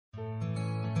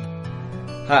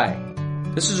Hi,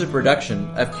 this is a production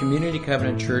of Community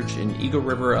Covenant Church in Eagle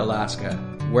River, Alaska,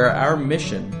 where our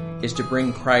mission is to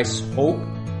bring Christ's hope,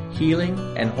 healing,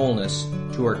 and wholeness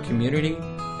to our community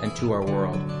and to our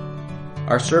world.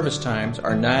 Our service times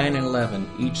are 9 and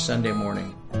 11 each Sunday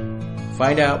morning.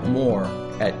 Find out more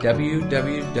at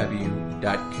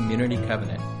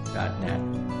www.communitycovenant.net.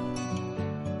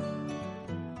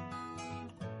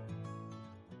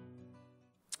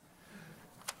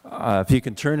 If you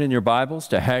can turn in your Bibles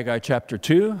to Haggai chapter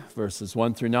 2, verses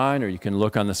 1 through 9, or you can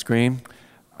look on the screen.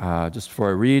 Just before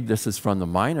I read, this is from the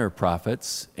Minor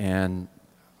Prophets, and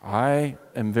I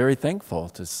am very thankful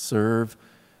to serve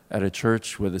at a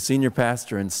church with a senior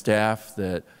pastor and staff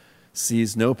that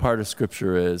sees no part of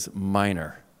Scripture as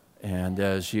minor. And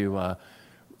as you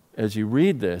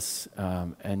read this,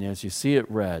 and as you see it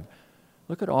read,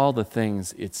 look at all the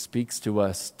things it speaks to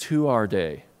us to our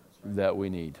day that we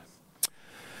need.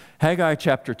 Haggai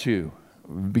chapter 2,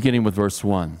 beginning with verse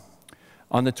 1.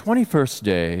 On the 21st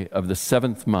day of the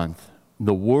 7th month,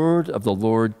 the word of the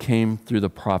Lord came through the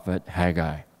prophet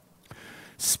Haggai.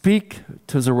 Speak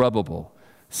to Zerubbabel,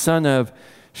 son of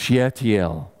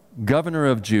Shealtiel, governor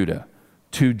of Judah,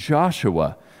 to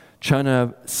Joshua,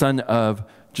 son of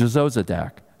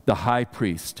Jehozadak, the high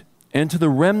priest, and to the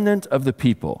remnant of the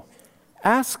people.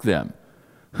 Ask them,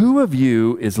 who of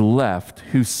you is left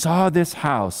who saw this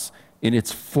house in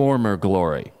its former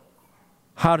glory?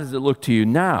 How does it look to you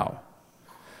now?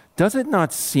 Does it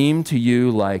not seem to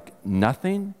you like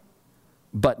nothing?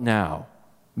 But now,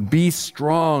 be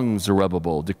strong,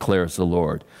 Zerubbabel, declares the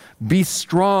Lord. Be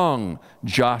strong,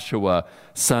 Joshua,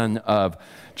 son of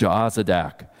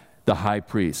Jehozadak, the high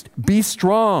priest. Be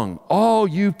strong, all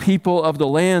you people of the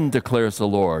land, declares the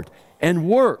Lord, and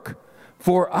work,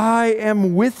 for I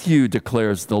am with you,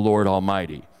 declares the Lord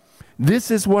Almighty.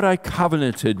 This is what I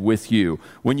covenanted with you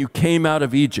when you came out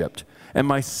of Egypt, and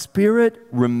my spirit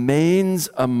remains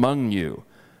among you.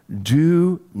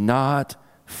 Do not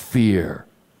fear.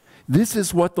 This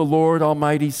is what the Lord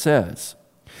Almighty says.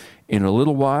 In a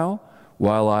little while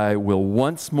I will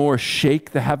once more shake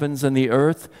the heavens and the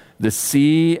earth, the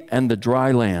sea and the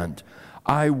dry land,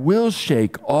 I will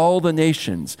shake all the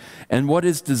nations, and what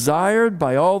is desired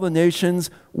by all the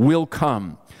nations will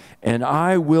come. And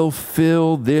I will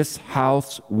fill this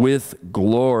house with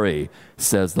glory,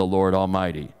 says the Lord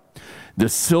Almighty. The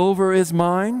silver is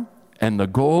mine, and the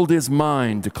gold is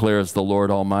mine, declares the Lord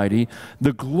Almighty.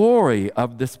 The glory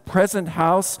of this present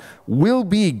house will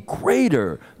be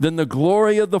greater than the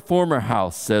glory of the former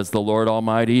house, says the Lord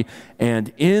Almighty.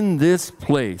 And in this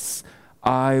place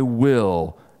I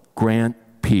will grant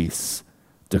peace,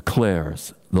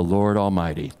 declares the Lord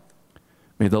Almighty.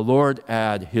 May the Lord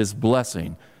add his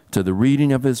blessing to the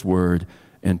reading of his word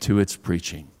and to its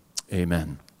preaching.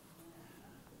 Amen.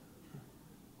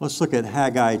 Let's look at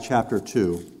Haggai chapter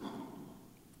 2.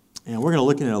 And we're going to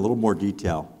look at it in a little more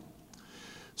detail.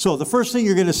 So the first thing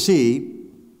you're going to see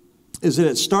is that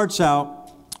it starts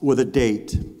out with a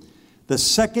date. The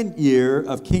second year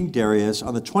of King Darius,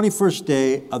 on the 21st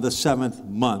day of the 7th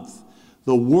month,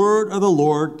 the word of the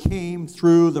Lord came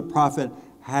through the prophet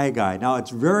Haggai. Now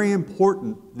it's very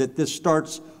important that this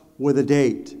starts with a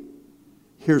date.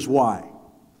 Here's why.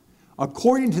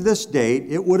 According to this date,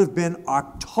 it would have been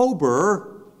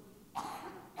October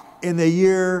in the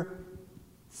year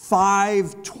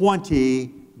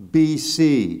 520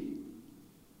 BC.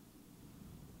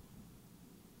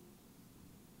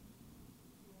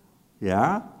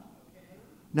 Yeah?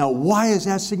 Now, why is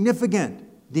that significant,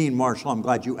 Dean Marshall? I'm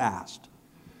glad you asked.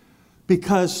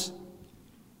 Because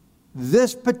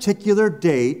this particular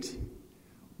date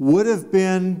would have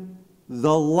been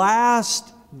the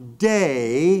last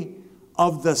day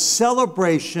of the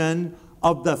celebration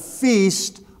of the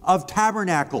Feast of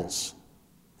Tabernacles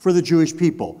for the Jewish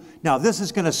people. Now, this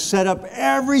is going to set up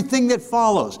everything that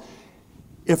follows.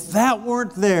 If that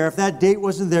weren't there, if that date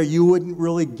wasn't there, you wouldn't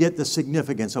really get the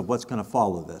significance of what's going to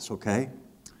follow this, okay?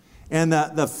 And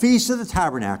the Feast of the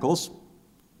Tabernacles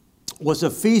was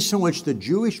a feast in which the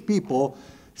Jewish people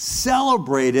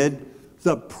celebrated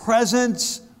the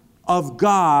presence of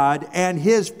God and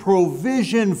his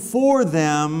provision for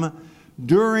them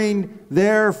during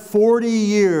their 40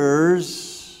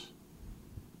 years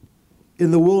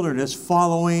in the wilderness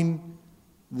following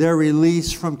their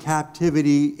release from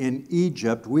captivity in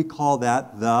Egypt. We call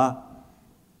that the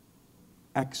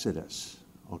Exodus,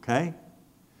 okay?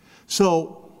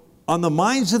 So on the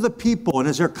minds of the people, and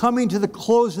as they're coming to the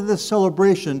close of this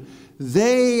celebration,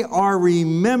 they are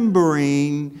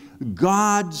remembering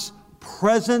God's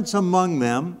presence among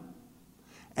them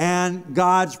and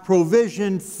God's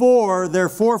provision for their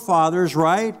forefathers,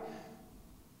 right?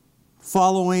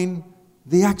 Following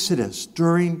the Exodus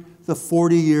during the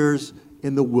 40 years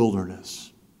in the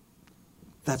wilderness.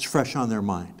 That's fresh on their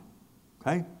mind.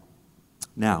 Okay?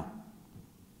 Now,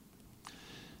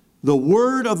 the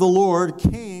word of the Lord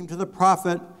came to the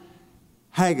prophet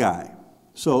Haggai.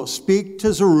 So speak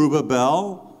to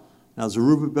Zerubbabel. Now,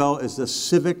 Zerubbabel is the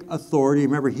civic authority.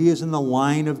 Remember, he is in the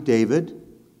line of David.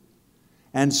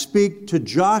 And speak to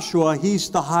Joshua. He's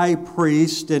the high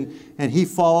priest, and he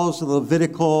follows the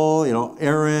Levitical,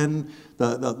 Aaron,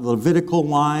 the Levitical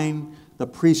line, the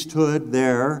priesthood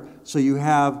there. So you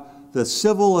have the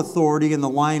civil authority in the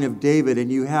line of David,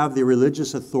 and you have the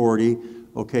religious authority,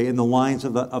 okay, in the lines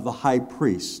of the high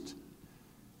priest.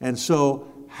 And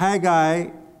so Haggai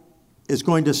is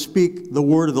going to speak the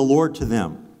word of the Lord to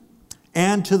them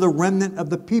and to the remnant of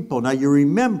the people. Now you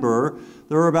remember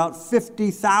there were about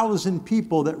 50,000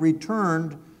 people that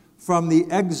returned from the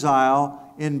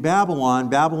exile in Babylon.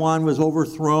 Babylon was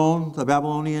overthrown. The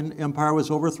Babylonian Empire was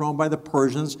overthrown by the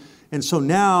Persians. And so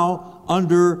now,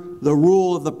 under the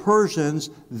rule of the Persians,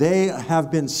 they have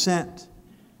been sent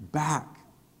back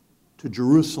to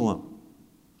Jerusalem.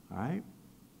 All right?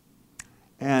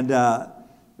 And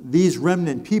these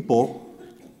remnant people,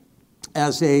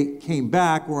 as they came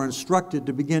back, were instructed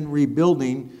to begin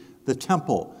rebuilding the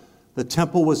temple. The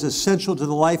temple was essential to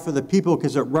the life of the people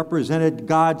because it represented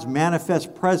God's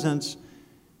manifest presence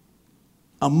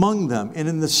among them and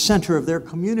in the center of their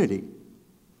community.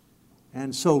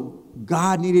 And so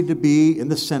God needed to be in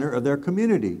the center of their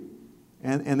community.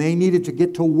 And they needed to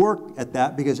get to work at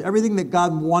that because everything that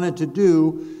God wanted to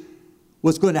do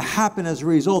was going to happen as a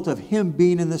result of Him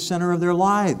being in the center of their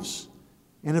lives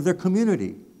and of their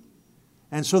community.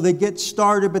 And so they get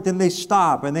started, but then they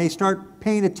stop, and they start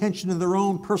paying attention to their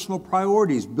own personal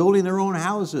priorities, building their own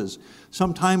houses,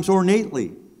 sometimes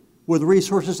ornately, with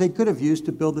resources they could have used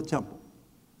to build the temple.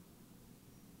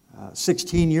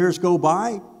 16 years go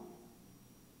by.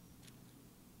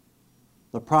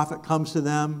 The prophet comes to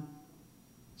them,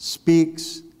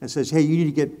 speaks, and says, hey, you need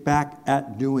to get back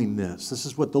at doing this. This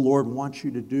is what the Lord wants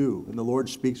you to do. And the Lord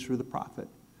speaks through the prophet.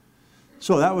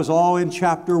 So that was all in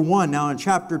chapter 1. Now in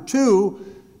chapter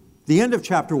 2, the end of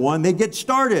chapter 1, they get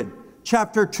started.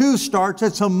 Chapter 2 starts,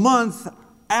 it's a month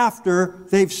after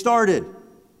they've started.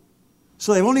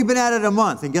 So they've only been at it a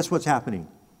month, and guess what's happening?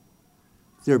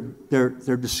 They're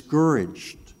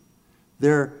discouraged.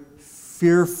 They're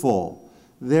fearful.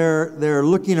 They're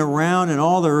looking around, and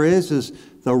all there is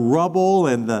the rubble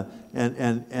and they're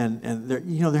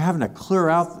having to clear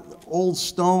out old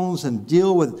stones and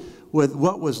deal with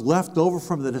what was left over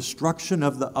from the destruction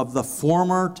of the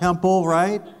former temple,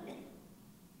 right?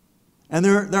 And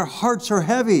their hearts are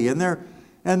heavy, and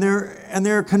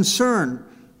they're concerned.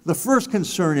 The first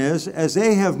concern is, as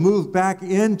they have moved back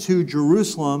into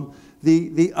Jerusalem,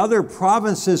 the other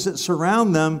provinces that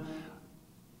surround them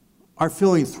are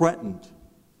feeling threatened.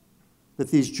 That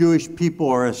these Jewish people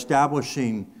are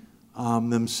establishing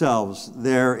themselves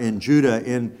there in Judah,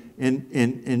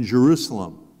 in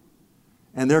Jerusalem.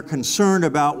 And they're concerned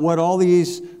about what all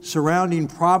these surrounding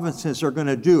provinces are going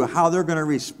to do, how they're going to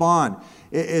respond.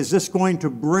 Is this going to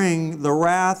bring the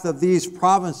wrath of these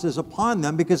provinces upon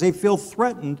them because they feel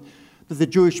threatened that the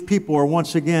Jewish people are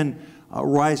once again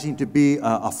rising to be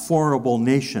a formidable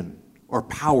nation or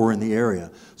power in the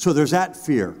area? So there's that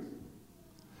fear.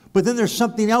 But then there's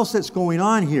something else that's going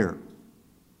on here.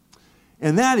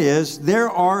 And that is, there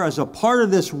are, as a part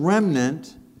of this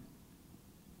remnant,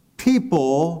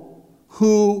 people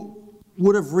who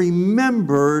would have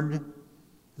remembered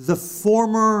the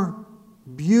former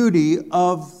beauty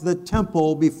of the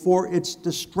temple before its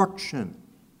destruction.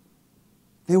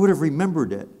 They would have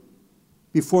remembered it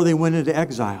before they went into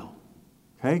exile.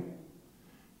 Okay?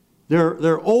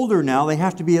 They're older now. They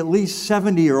have to be at least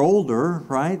 70 or older,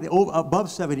 right?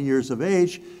 Above 70 years of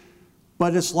age.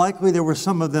 But it's likely there were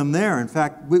some of them there. In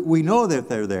fact, we know that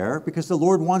they're there because the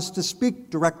Lord wants to speak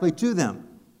directly to them.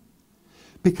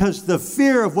 Because the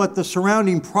fear of what the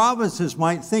surrounding provinces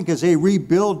might think as they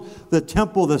rebuild the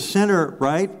temple, the center,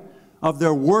 right, of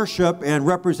their worship and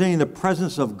representing the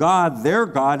presence of God, their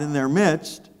God in their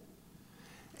midst,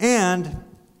 and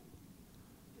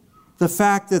the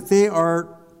fact that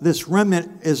this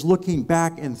remnant is looking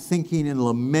back and thinking and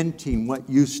lamenting what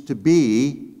used to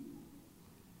be,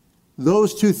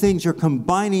 those two things are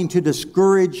combining to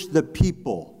discourage the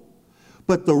people.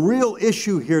 But the real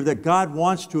issue here that God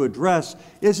wants to address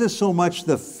isn't so much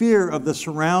the fear of the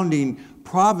surrounding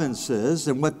provinces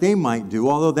and what they might do,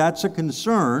 although that's a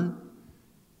concern.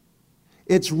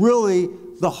 It's really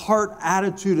the heart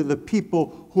attitude of the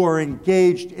people who are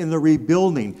engaged in the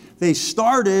rebuilding. They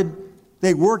started,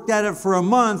 they worked at it for a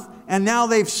month, and now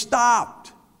they've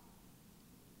stopped.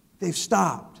 They've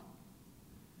stopped.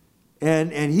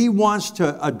 And he wants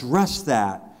to address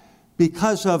that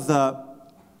because of the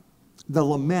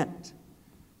lament,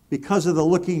 because of the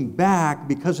looking back,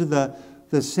 because of the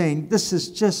saying, this is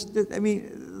just,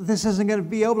 this isn't going to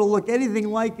be able to look anything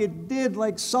like it did,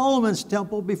 like Solomon's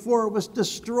temple before it was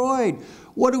destroyed.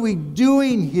 What are we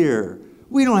doing here?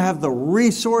 We don't have the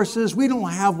resources. We don't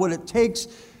have what it takes.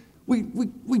 We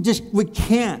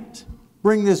can't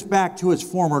bring this back to its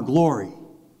former glory.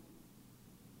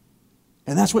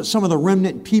 And that's what some of the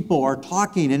remnant people are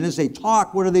talking. And as they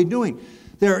talk, what are they doing?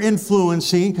 They're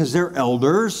influencing, because they're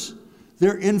elders,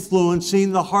 they're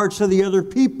influencing the hearts of the other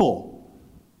people.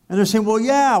 And they're saying, well,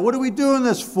 yeah, what are we doing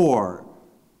this for?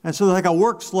 And so there's like a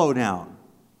work slowdown.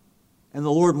 And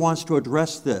the Lord wants to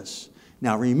address this.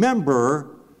 Now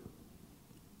remember,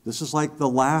 this is like the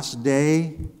last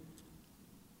day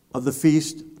of the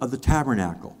Feast of the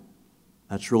Tabernacle.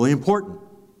 That's really important.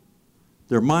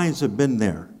 Their minds have been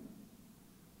there.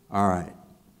 All right.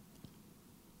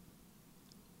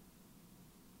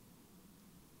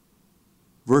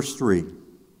 Verse 3.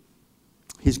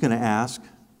 He's going to ask,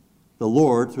 the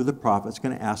Lord, through the prophet, is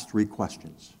going to ask 3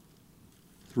 questions.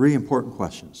 3 important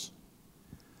questions.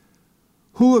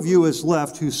 Who of you is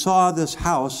left who saw this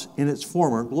house in its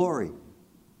former glory?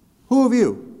 Who of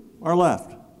you are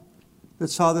left that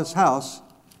saw this house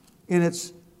in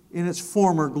its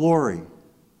former glory?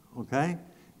 Okay?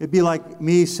 It'd be like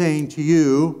me saying to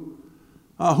you,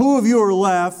 who of you are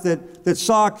left that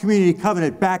saw Community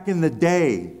Covenant back in the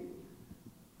day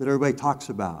that everybody talks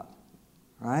about?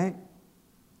 Right?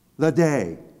 The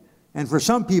day. And for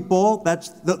some people,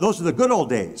 those are the good old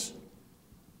days.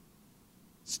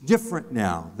 It's different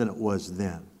now than it was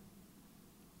then.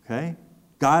 Okay?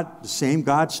 God, the same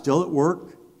God, still at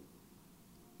work,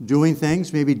 doing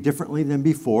things maybe differently than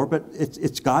before, but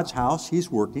it's God's house. He's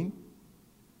working.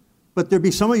 But there'd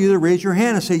be some of you that raise your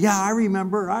hand and say, yeah, I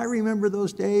remember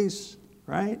those days,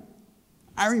 right?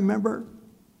 I remember.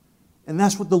 And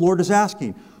that's what the Lord is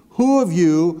asking. Who of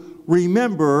you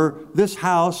remember this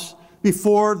house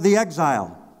before the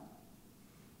exile?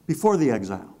 Before the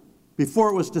exile. Before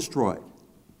it was destroyed.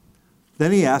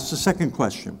 Then he asks the second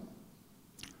question.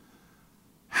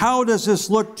 How does this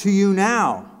look to you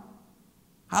now?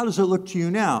 How does it look to you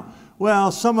now?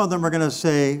 Well, some of them are going to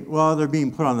say, well, they're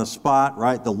being put on the spot,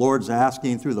 right? The Lord's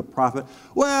asking through the prophet,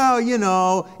 well,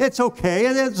 it's okay.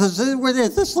 Is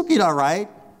this looking all right?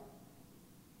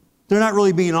 They're not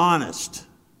really being honest.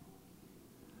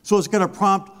 So it's going to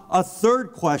prompt a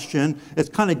third question. It's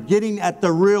kind of getting at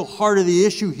the real heart of the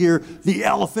issue here, the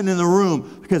elephant in the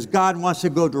room, because God wants to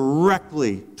go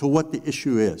directly to what the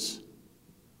issue is.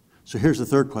 So here's the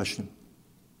third question.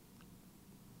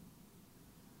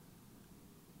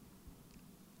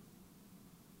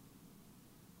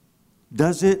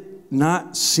 Does it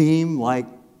not seem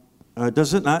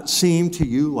to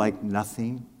you like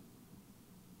nothing?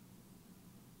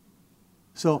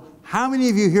 So how many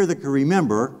of you here that can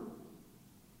remember,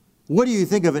 what do you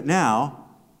think of it now?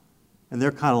 And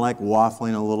they're kind of like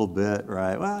waffling a little bit,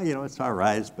 right? Well, it's all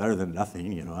right. It's better than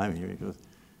nothing,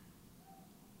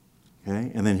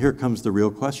 Okay, and then here comes the real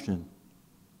question.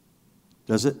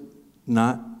 Does it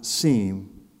not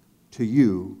seem to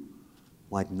you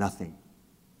like nothing?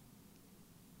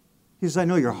 He says, I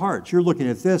know your hearts. You're looking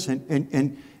at this,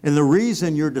 and the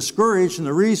reason you're discouraged and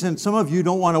the reason some of you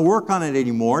don't want to work on it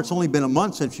anymore, it's only been a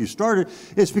month since you started,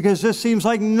 is because this seems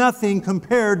like nothing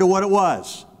compared to what it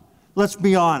was. Let's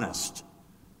be honest.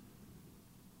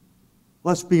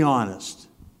 Let's be honest.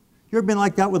 You ever been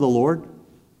like that with the Lord?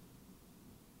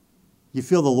 You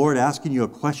feel the Lord asking you a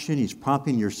question, He's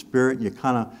prompting your spirit,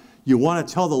 and you want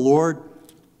to tell the Lord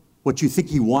what you think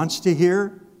He wants to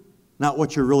hear, not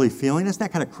what you're really feeling. Isn't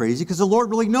that kind of crazy? Because the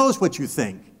Lord really knows what you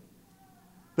think.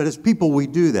 But as people, we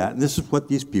do that, and this is what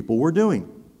these people were doing.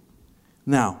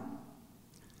 Now,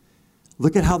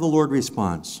 look at how the Lord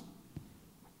responds.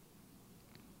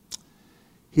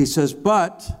 He says,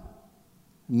 but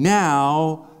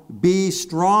now be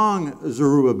strong,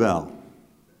 Zerubbabel.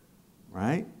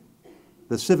 Right?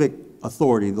 The civic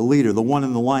authority, the leader, the one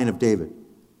in the line of David.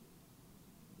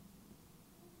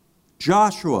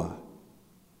 Joshua,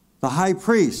 the high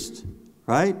priest,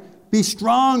 right? Be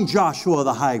strong, Joshua,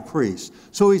 the high priest.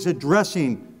 So he's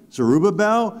addressing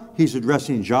Zerubbabel, he's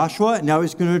addressing Joshua, and now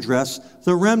he's going to address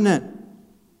the remnant.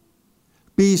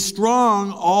 Be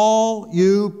strong, all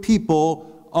you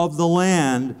people of the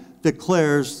land,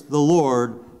 declares the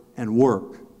Lord, and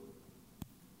work.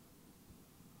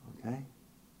 Okay?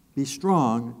 Be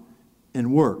strong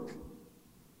and work.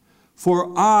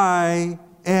 For I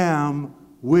am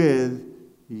with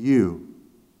you.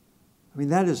 I mean,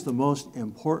 that is the most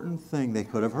important thing they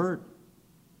could have heard.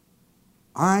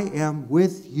 I am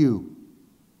with you.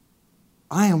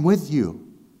 I am with you.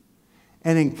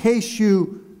 And in case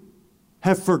you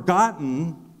have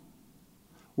forgotten,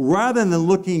 rather than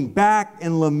looking back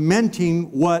and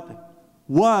lamenting what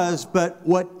was but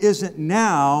what isn't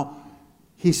now,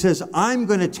 he says, I'm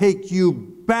going to take you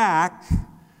back,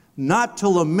 not to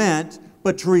lament,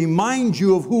 but to remind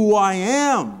you of who I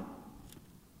am.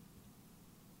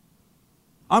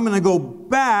 I'm going to go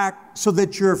back so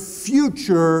that your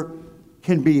future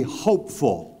can be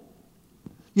hopeful.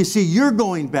 You see, you're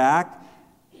going back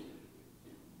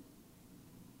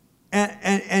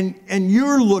and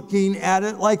you're looking at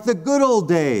it like the good old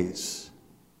days.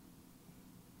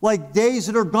 Like days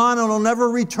that are gone and will never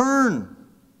return.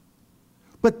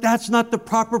 But that's not the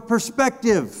proper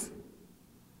perspective.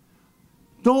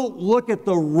 Don't look at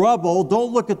the rubble.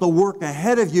 Don't look at the work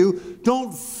ahead of you.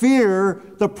 Don't fear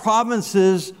the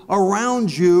provinces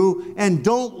around you. And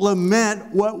don't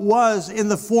lament what was in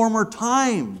the former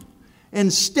time.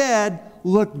 Instead,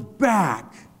 look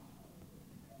back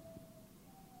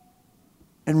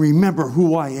and remember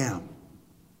who I am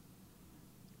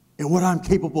and what I'm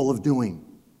capable of doing.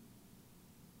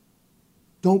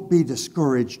 Don't be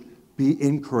discouraged. Be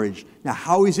encouraged. Now,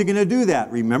 how is he going to do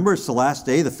that? Remember, it's the last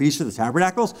day, the Feast of the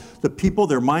Tabernacles. The people,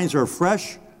 their minds are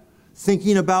fresh,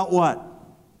 thinking about what?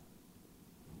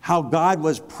 How God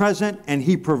was present and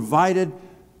he provided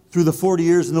through the 40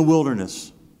 years in the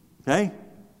wilderness. Okay?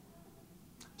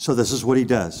 So this is what he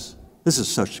does. This is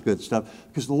such good stuff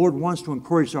because the Lord wants to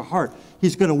encourage their heart.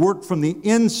 He's going to work from the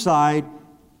inside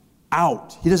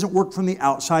out. He doesn't work from the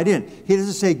outside in. He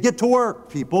doesn't say, get to work,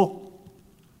 people.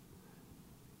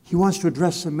 He wants to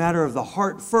address the matter of the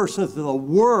heart first so that the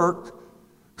work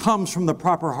comes from the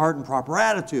proper heart and proper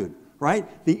attitude, right?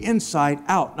 The inside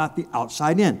out, not the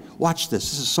outside in. Watch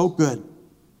this. This is so good.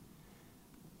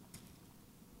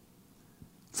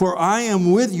 For I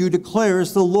am with you,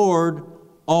 declares the Lord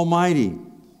Almighty.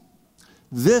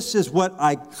 This is what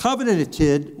I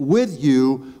covenanted with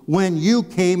you when you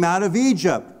came out of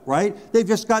Egypt, right? They've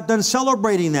just got done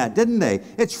celebrating that, didn't they?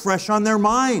 It's fresh on their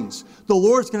minds. The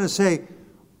Lord's going to say,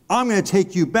 I'm going to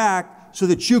take you back so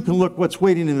that you can look what's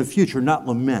waiting in the future, not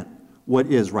lament what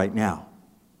is right now.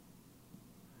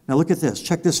 Now look at this.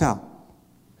 Check this out.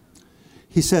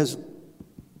 He says,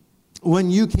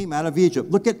 when you came out of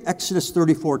Egypt, look at Exodus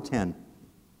 34:10.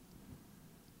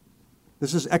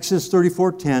 This is Exodus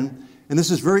 34:10, and this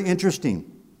is very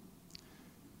interesting.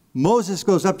 Moses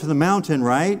goes up to the mountain,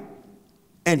 right?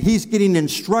 And he's getting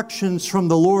instructions from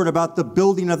the Lord about the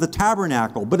building of the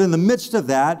tabernacle. But in the midst of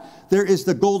that, there is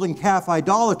the golden calf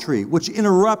idolatry, which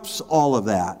interrupts all of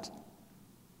that.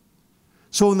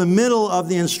 So in the middle of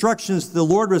the instructions the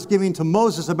Lord was giving to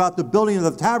Moses about the building of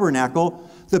the tabernacle,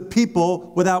 the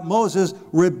people, without Moses,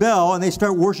 rebel and they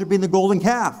start worshiping the golden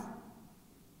calf.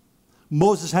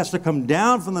 Moses has to come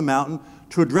down from the mountain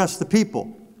to address the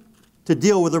people, to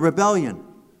deal with the rebellion.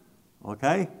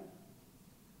 Okay?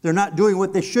 They're not doing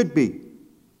what they should be.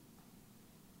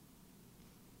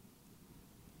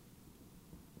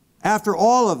 After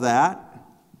all of that,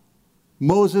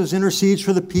 Moses intercedes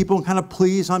for the people and kind of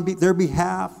pleads on their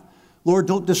behalf. Lord,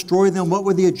 don't destroy them. What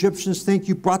would the Egyptians think?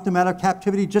 You brought them out of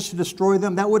captivity just to destroy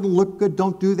them? That wouldn't look good.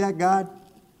 Don't do that, God.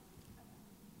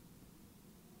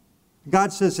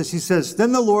 God says this. He says,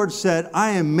 then the Lord said,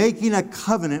 I am making a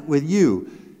covenant with you.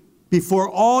 Before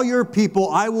all your people,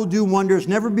 I will do wonders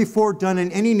never before done in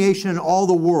any nation in all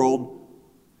the world.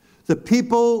 The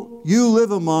people you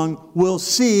live among will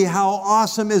see how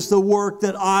awesome is the work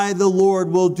that I, the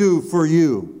Lord, will do for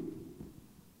you.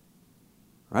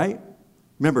 Right?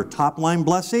 Remember, top line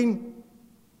blessing,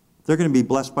 they're going to be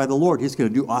blessed by the Lord. He's going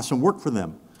to do awesome work for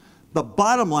them. The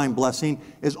bottom line blessing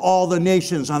is all the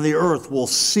nations on the earth will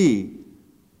see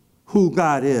who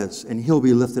God is, and he'll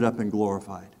be lifted up and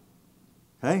glorified.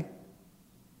 Okay?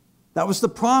 That was the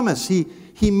promise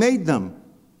he made them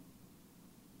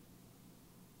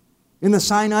in the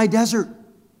Sinai desert,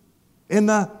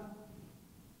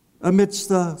 amidst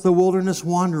the wilderness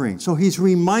wandering. So he's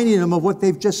reminding them of what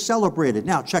they've just celebrated.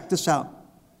 Now, check this out.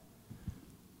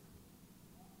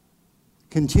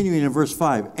 Continuing in verse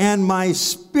 5. And my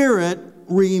spirit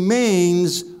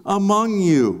remains among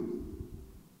you.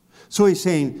 So he's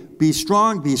saying, be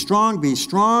strong, be strong, be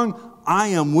strong. I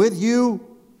am with you.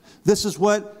 This is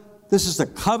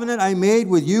the covenant I made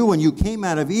with you when you came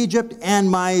out of Egypt, and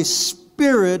my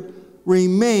spirit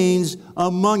remains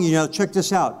among you. Now check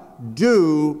this out.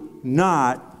 Do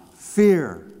not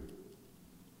fear.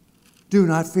 Do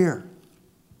not fear.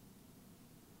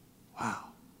 Wow.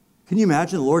 Can you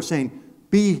imagine the Lord saying,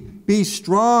 be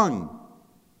strong.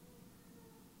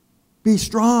 Be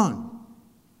strong.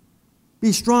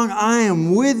 Be strong. I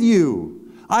am with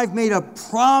you. I've made a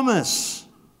promise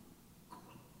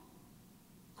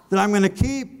that I'm going to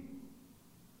keep.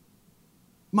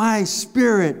 My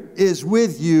Spirit is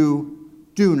with you.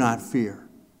 Do not fear.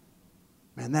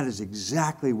 Man, that is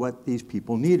exactly what these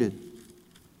people needed.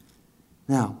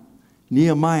 Now,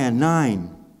 Nehemiah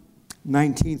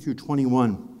 9:19 through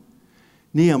 21.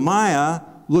 Nehemiah,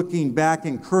 looking back,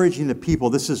 encouraging the people.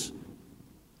 This is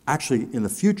actually in the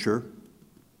future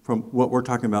from what we're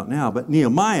talking about now. But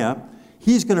Nehemiah,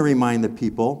 he's going to remind the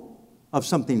people of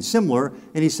something similar.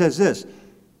 And he says this,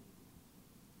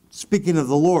 speaking of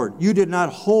the Lord, you did not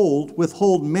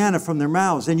withhold manna from their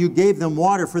mouths, and you gave them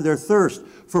water for their thirst.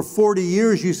 For 40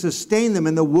 years you sustained them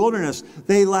in the wilderness.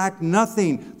 They lacked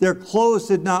nothing. Their clothes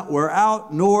did not wear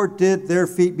out, nor did their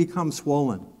feet become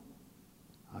swollen.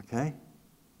 Okay?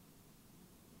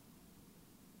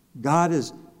 God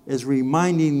is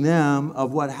reminding them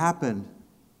of what happened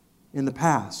in the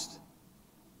past.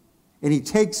 And he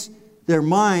takes their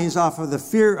minds off of the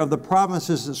fear of the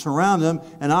promises that surround them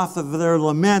and off of their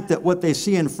lament that what they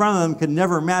see in front of them can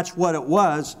never match what it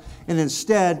was. And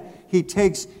instead, he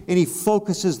takes and he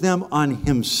focuses them on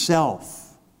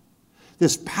himself.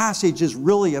 This passage is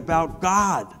really about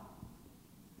God,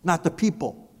 not the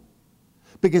people.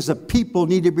 Because the people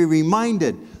need to be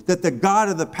reminded that the God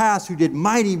of the past who did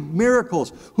mighty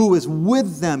miracles, who was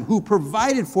with them, who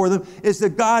provided for them, is the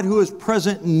God who is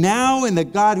present now and the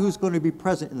God who's going to be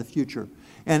present in the future.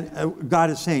 And God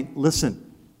is saying,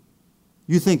 listen,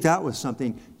 you think that was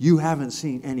something, you haven't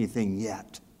seen anything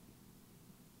yet.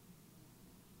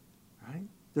 Right?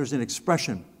 There's an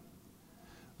expression.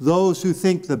 Those who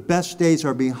think the best days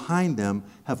are behind them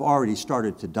have already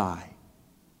started to die.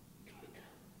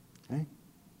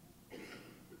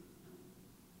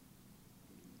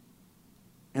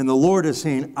 And the Lord is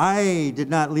saying, I did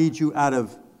not lead you out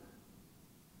of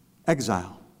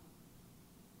exile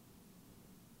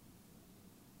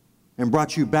and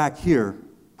brought you back here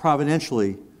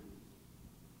providentially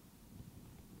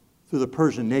through the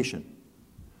Persian nation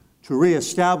to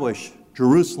reestablish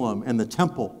Jerusalem and the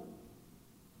temple.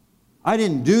 I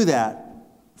didn't do that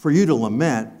for you to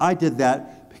lament. I did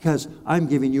that because I'm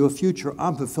giving you a future.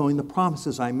 I'm fulfilling the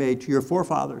promises I made to your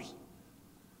forefathers.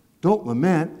 Don't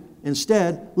lament.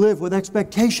 Instead, live with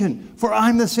expectation, for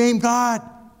I'm the same God.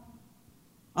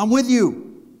 I'm with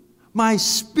you. My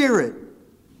Spirit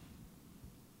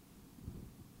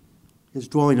is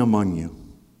dwelling among you.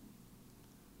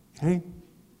 Okay?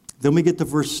 Then we get to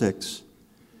verse 6.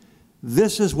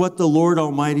 This is what the Lord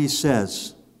Almighty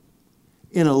says.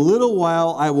 In a little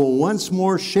while I will once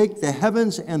more shake the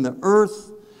heavens and the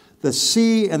earth, the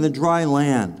sea and the dry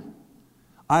land.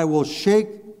 I will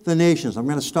shake the nations. I'm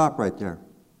going to stop right there.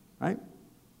 Right?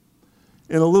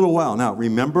 In a little while. Now,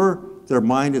 remember, their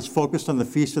mind is focused on the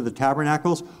Feast of the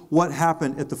Tabernacles. What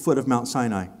happened at the foot of Mount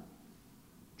Sinai? Do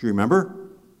you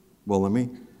remember? Well, let me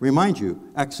remind you.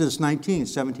 Exodus 19,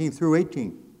 17 through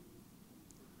 18.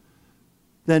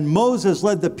 Then Moses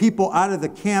led the people out of the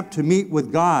camp to meet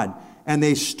with God, and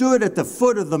they stood at the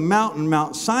foot of the mountain.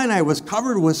 Mount Sinai was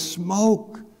covered with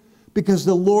smoke because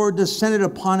the Lord descended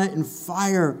upon it in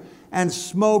fire, and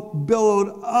smoke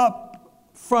billowed up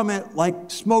from it like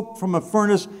smoke from a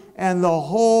furnace, and the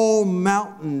whole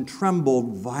mountain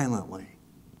trembled violently.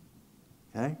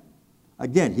 Okay?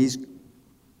 Again,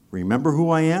 remember who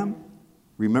I am?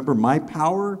 Remember my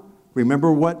power?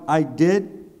 Remember what I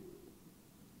did?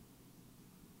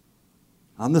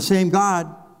 I'm the same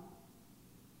God.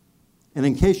 And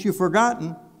in case you've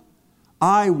forgotten,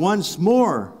 I once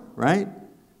more, right?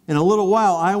 In a little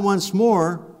while, I once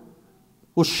more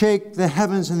will shake the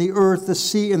heavens and the earth, the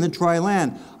sea and the dry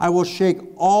land. I will shake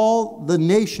all the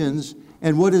nations,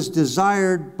 and what is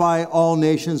desired by all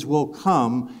nations will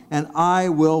come, and I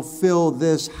will fill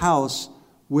this house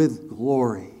with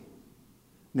glory.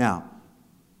 Now,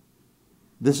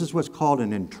 this is what's called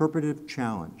an interpretive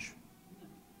challenge.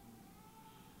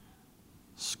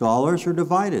 Scholars are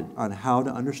divided on how to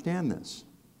understand this.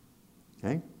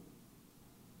 Okay?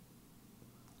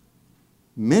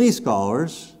 Many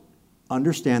scholars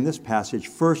understand this passage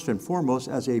first and foremost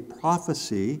as a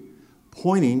prophecy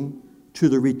pointing to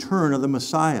the return of the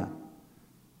Messiah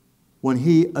when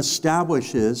he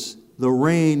establishes the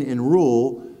reign and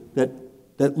rule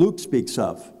that Luke speaks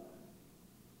of.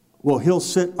 Well, he'll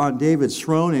sit on David's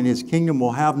throne and his kingdom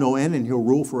will have no end and he'll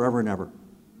rule forever and ever.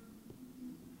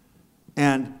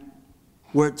 And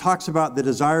where it talks about the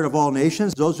desired of all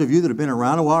nations, those of you that have been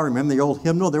around a while, remember the old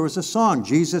hymnal? There was a song,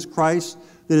 Jesus Christ,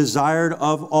 the desired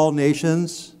of all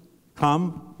nations,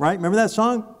 come, right? Remember that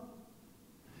song?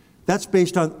 That's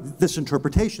based on this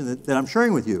interpretation that I'm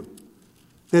sharing with you.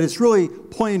 that it's really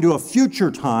pointing to a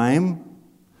future time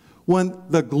when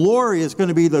the glory is going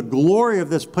to be, the glory of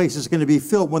this place is going to be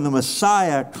filled when the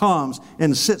Messiah comes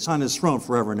and sits on his throne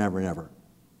forever and ever and ever.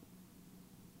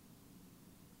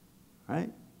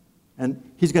 Right?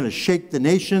 And he's going to shake the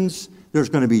nations. There's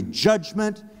going to be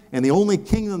judgment. And the only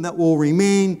kingdom that will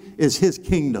remain is his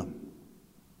kingdom.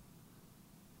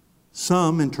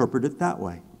 Some interpret it that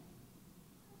way.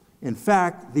 In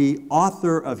fact, the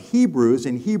author of Hebrews,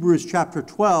 in Hebrews chapter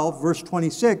 12, verse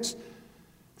 26,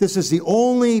 this is the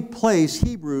only place,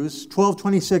 Hebrews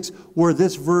 12:26, where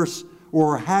this verse,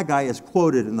 or Haggai, is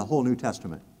quoted in the whole New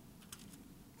Testament.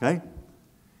 Okay?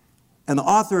 And the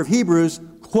author of Hebrews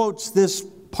quotes this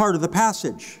part of the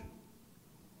passage.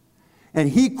 And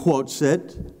he quotes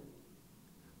it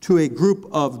to a group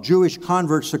of Jewish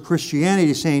converts to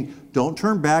Christianity, saying, don't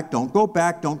turn back, don't go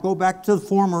back to the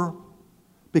former,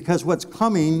 because what's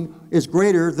coming is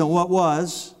greater than what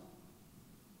was.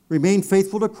 Remain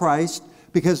faithful to Christ,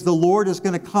 because the Lord is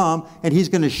going to come and he's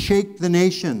going to shake the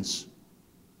nations.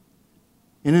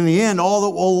 And in the end,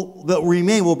 all that will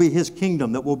remain will be his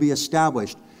kingdom that will be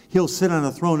established. He'll sit on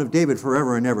the throne of David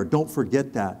forever and ever. Don't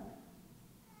forget that.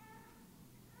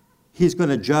 He's going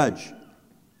to judge.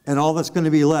 And all that's going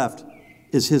to be left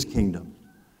is his kingdom.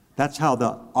 That's how the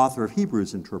author of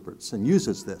Hebrews interprets and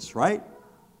uses this, right?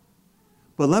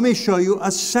 But let me show you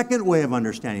a second way of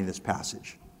understanding this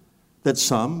passage that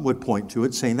some would point to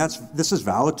it, saying this is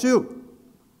valid too.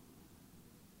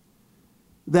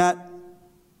 That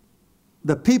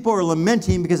the people are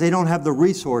lamenting because they don't have the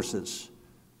resources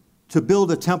to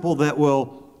build a temple that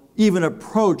will even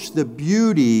approach the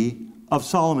beauty of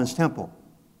Solomon's temple.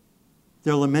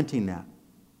 They're lamenting that.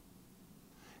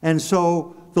 And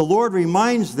so the Lord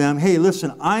reminds them, hey,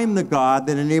 listen, I'm the God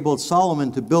that enabled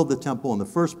Solomon to build the temple in the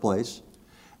first place.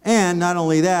 And not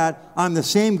only that, I'm the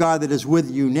same God that is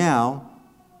with you now.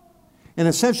 And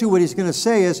essentially what he's going to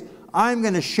say is, I'm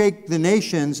going to shake the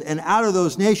nations, and out of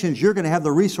those nations, you're going to have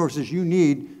the resources you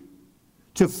need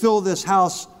to fill this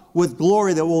house with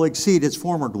glory that will exceed its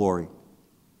former glory.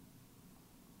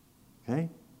 Okay?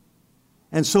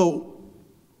 And so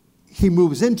he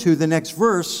moves into the next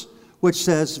verse, which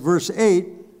says, verse 8,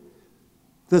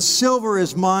 the silver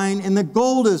is mine and the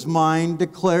gold is mine,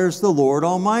 declares the Lord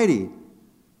Almighty.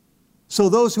 So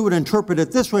those who would interpret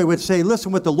it this way would say,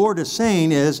 listen, what the Lord is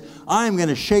saying is, I'm going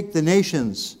to shake the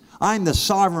nations. I'm the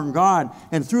sovereign God,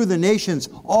 and through the nations,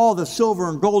 all the silver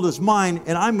and gold is mine,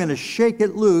 and I'm going to shake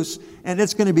it loose, and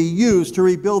it's going to be used to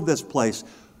rebuild this place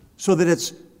so that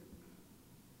its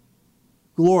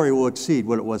glory will exceed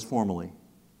what it was formerly.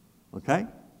 Okay?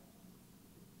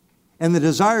 And the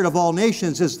desire of all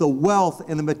nations is the wealth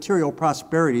and the material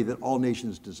prosperity that all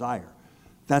nations desire.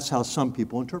 That's how some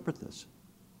people interpret this.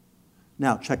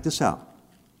 Now, check this out.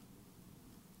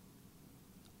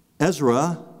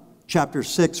 Ezra chapter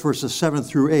 6, verses 7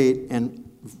 through 8 and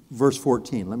verse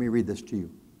 14. Let me read this to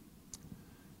you.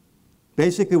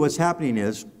 Basically, what's happening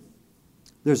is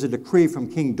there's a decree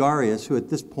from King Darius, who at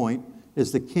this point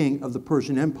is the king of the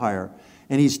Persian Empire.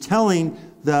 And he's telling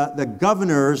the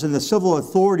governors and the civil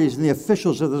authorities and the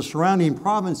officials of the surrounding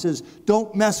provinces,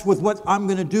 don't mess with what I'm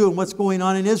going to do and what's going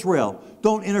on in Israel.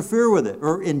 Don't interfere with it.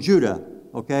 Or in Judah,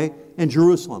 okay? In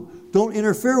Jerusalem. Don't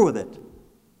interfere with it.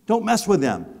 Don't mess with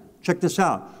them. Check this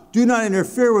out. Do not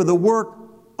interfere with the work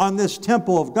on this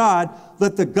temple of God.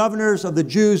 Let the governors of the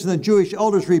Jews and the Jewish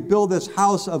elders rebuild this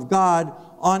house of God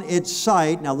on its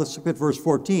site. Now let's look at verse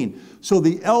 14. So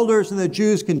the elders and the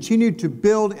Jews continued to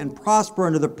build and prosper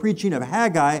under the preaching of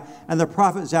Haggai and the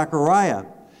prophet Zechariah.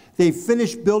 They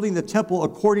finished building the temple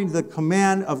according to the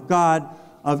command of God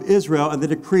of Israel and the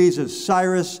decrees of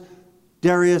Cyrus,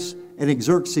 Darius, and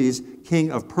Xerxes,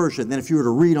 king of Persia. And then if you were to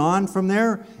read on from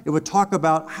there, it would talk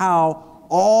about how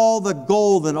all the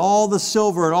gold and all the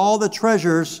silver and all the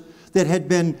treasures that had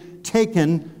been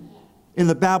taken in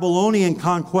the Babylonian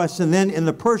conquest and then in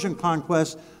the Persian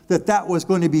conquest, that was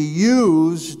going to be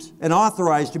used and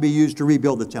authorized to be used to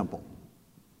rebuild the temple.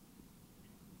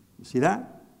 You see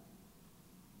that?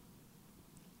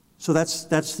 So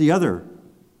that's the other.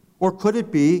 Or could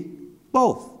it be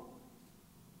both?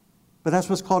 But that's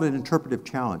what's called an interpretive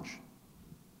challenge.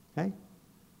 Okay?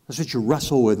 That's what you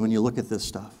wrestle with when you look at this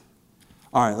stuff.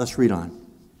 All right, let's read on.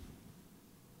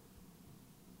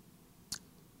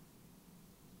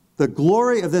 The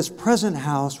glory of this present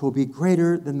house will be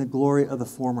greater than the glory of the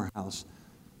former house.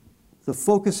 The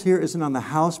focus here isn't on the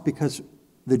house because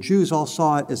the Jews all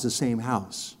saw it as the same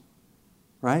house.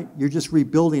 Right? You're just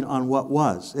rebuilding on what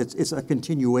was. It's a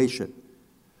continuation.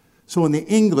 So in the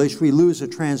English, we lose a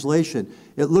translation.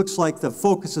 It looks like the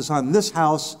focus is on this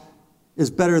house is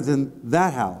better than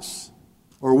that house,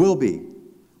 or will be.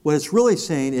 What it's really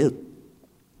saying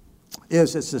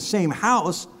is it's the same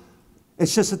house,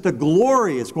 it's just that the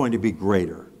glory is going to be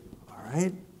greater. All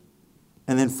right?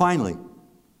 And then finally,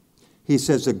 he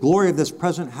says, the glory of this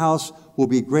present house will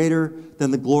be greater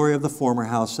than the glory of the former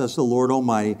house, says the Lord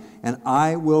Almighty, and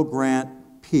I will grant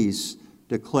peace,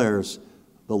 declares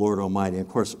the Lord Almighty. And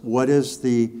of course, what is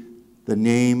the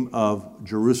name of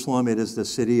Jerusalem? It is the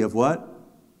city of what?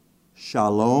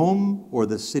 Shalom, or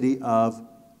the city of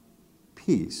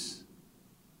peace.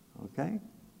 Okay?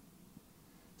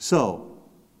 So,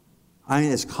 I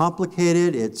mean, it's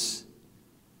complicated,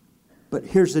 but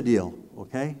here's the deal,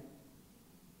 okay?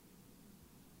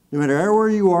 No matter where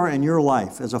you are in your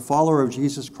life as a follower of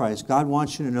Jesus Christ, God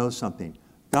wants you to know something.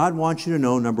 God wants you to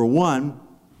know, number one,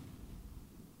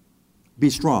 be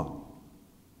strong.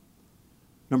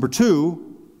 Number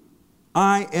two,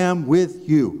 I am with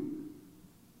you.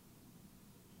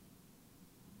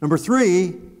 Number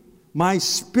three, my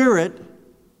Spirit,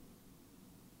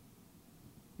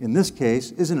 in this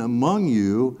case, isn't among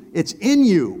you, it's in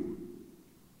you.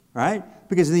 Right?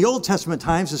 Because in the Old Testament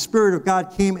times, the Spirit of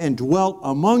God came and dwelt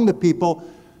among the people,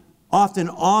 often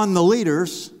on the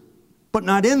leaders, but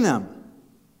not in them.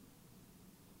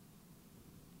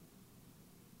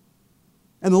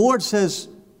 And the Lord says,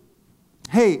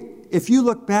 hey, if you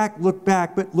look back,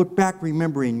 but look back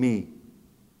remembering me.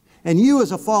 And you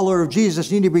as a follower of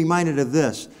Jesus need to be reminded of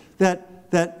this, that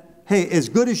hey, as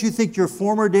good as you think your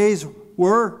former days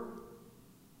were,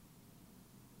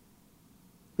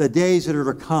 the days that are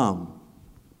to come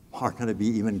are going to be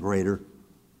even greater.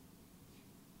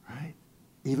 Right?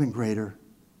 Even greater.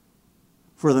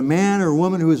 For the man or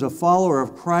woman who is a follower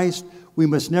of Christ, we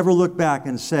must never look back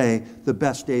and say, the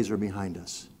best days are behind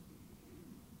us.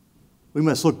 We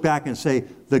must look back and say,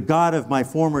 the God of my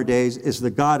former days is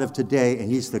the God of today, and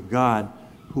He's the God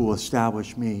who will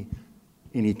establish me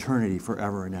in eternity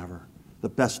forever and ever. The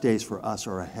best days for us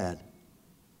are ahead.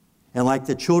 And like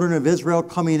the children of Israel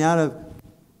coming out of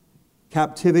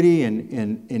captivity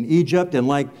in Egypt, and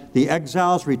like the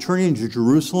exiles returning to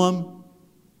Jerusalem,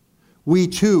 we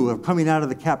too are coming out of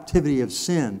the captivity of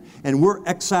sin. And we're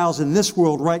exiles in this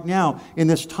world right now, in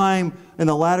this time, in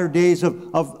the latter days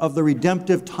of the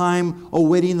redemptive time,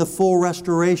 awaiting the full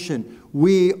restoration.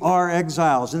 We are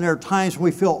exiles, and there are times when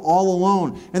we feel all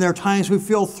alone, and there are times we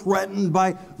feel threatened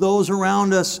by those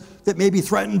around us that may be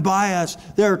threatened by us.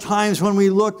 There are times when we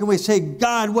look and we say,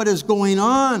 God, what is going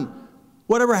on?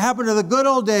 Whatever happened to the good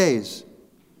old days?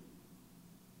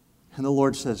 And the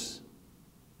Lord says,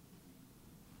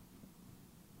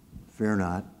 fear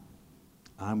not,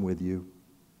 I'm with you.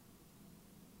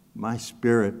 My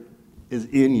Spirit is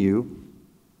in you.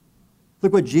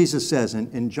 Look what Jesus says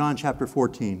in John chapter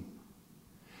 14.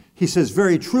 He says,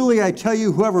 very truly I tell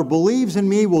you, whoever believes in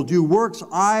me will do works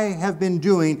I have been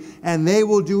doing, and they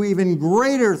will do even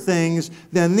greater things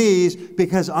than these,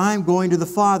 because I'm going to the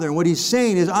Father. And what he's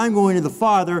saying is, I'm going to the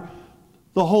Father.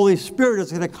 The Holy Spirit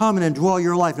is going to come and indwell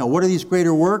your life. Now, what are these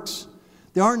greater works?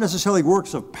 They aren't necessarily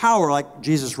works of power like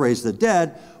Jesus raised the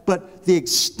dead, but the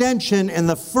extension and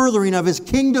the furthering of His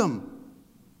kingdom.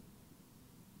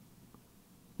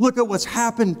 Look at what's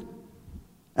happened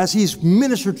as He's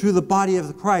ministered through the body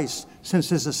of Christ since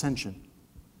His ascension.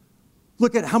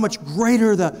 Look at how much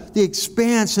greater the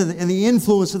expanse and the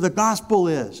influence of the gospel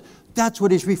is. That's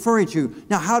what He's referring to.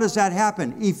 Now, how does that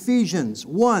happen? Ephesians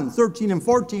 1:13 and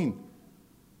 14.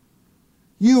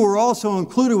 You were also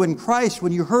included in Christ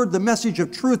when you heard the message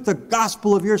of truth, the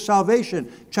gospel of your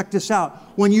salvation. Check this out.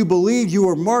 When you believed, you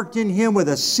were marked in Him with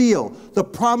a seal, the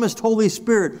promised Holy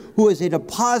Spirit, who is a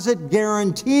deposit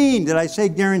guaranteeing. Did I say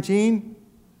guaranteeing?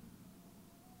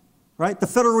 Right? The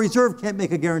Federal Reserve can't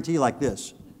make a guarantee like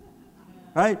this.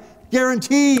 Right?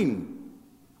 Guaranteeing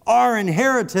our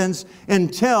inheritance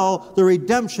until the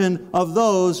redemption of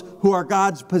those who are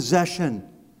God's possession,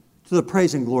 to the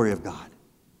praise and glory of God.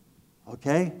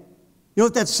 Okay? You know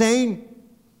what that's saying?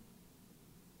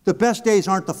 The best days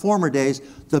aren't the former days.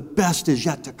 The best is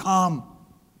yet to come.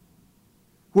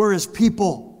 We're His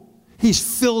people.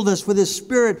 He's filled us with His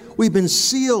Spirit. We've been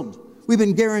sealed. We've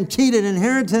been guaranteed an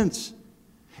inheritance.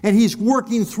 And He's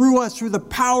working through us through the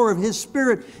power of His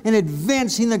Spirit and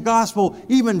advancing the gospel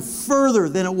even further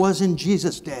than it was in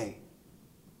Jesus' day.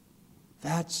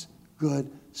 That's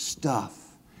good stuff.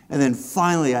 And then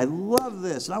finally, I love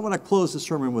this, and I want to close the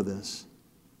sermon with this.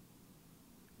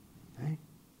 Okay?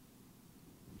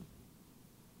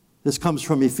 This comes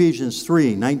from Ephesians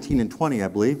 3:19 and 20, I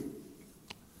believe.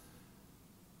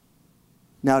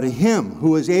 Now to Him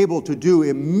who is able to do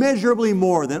immeasurably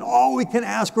more than all we can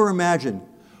ask or imagine,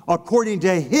 according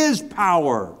to His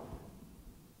power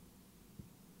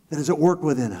that is at work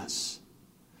within us.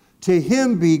 To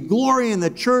him be glory in the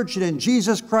church and in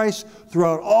Jesus Christ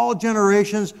throughout all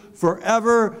generations,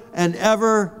 forever and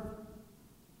ever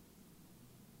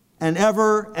and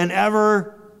ever and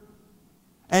ever.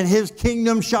 And his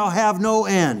kingdom shall have no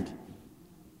end.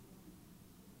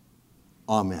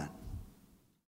 Amen.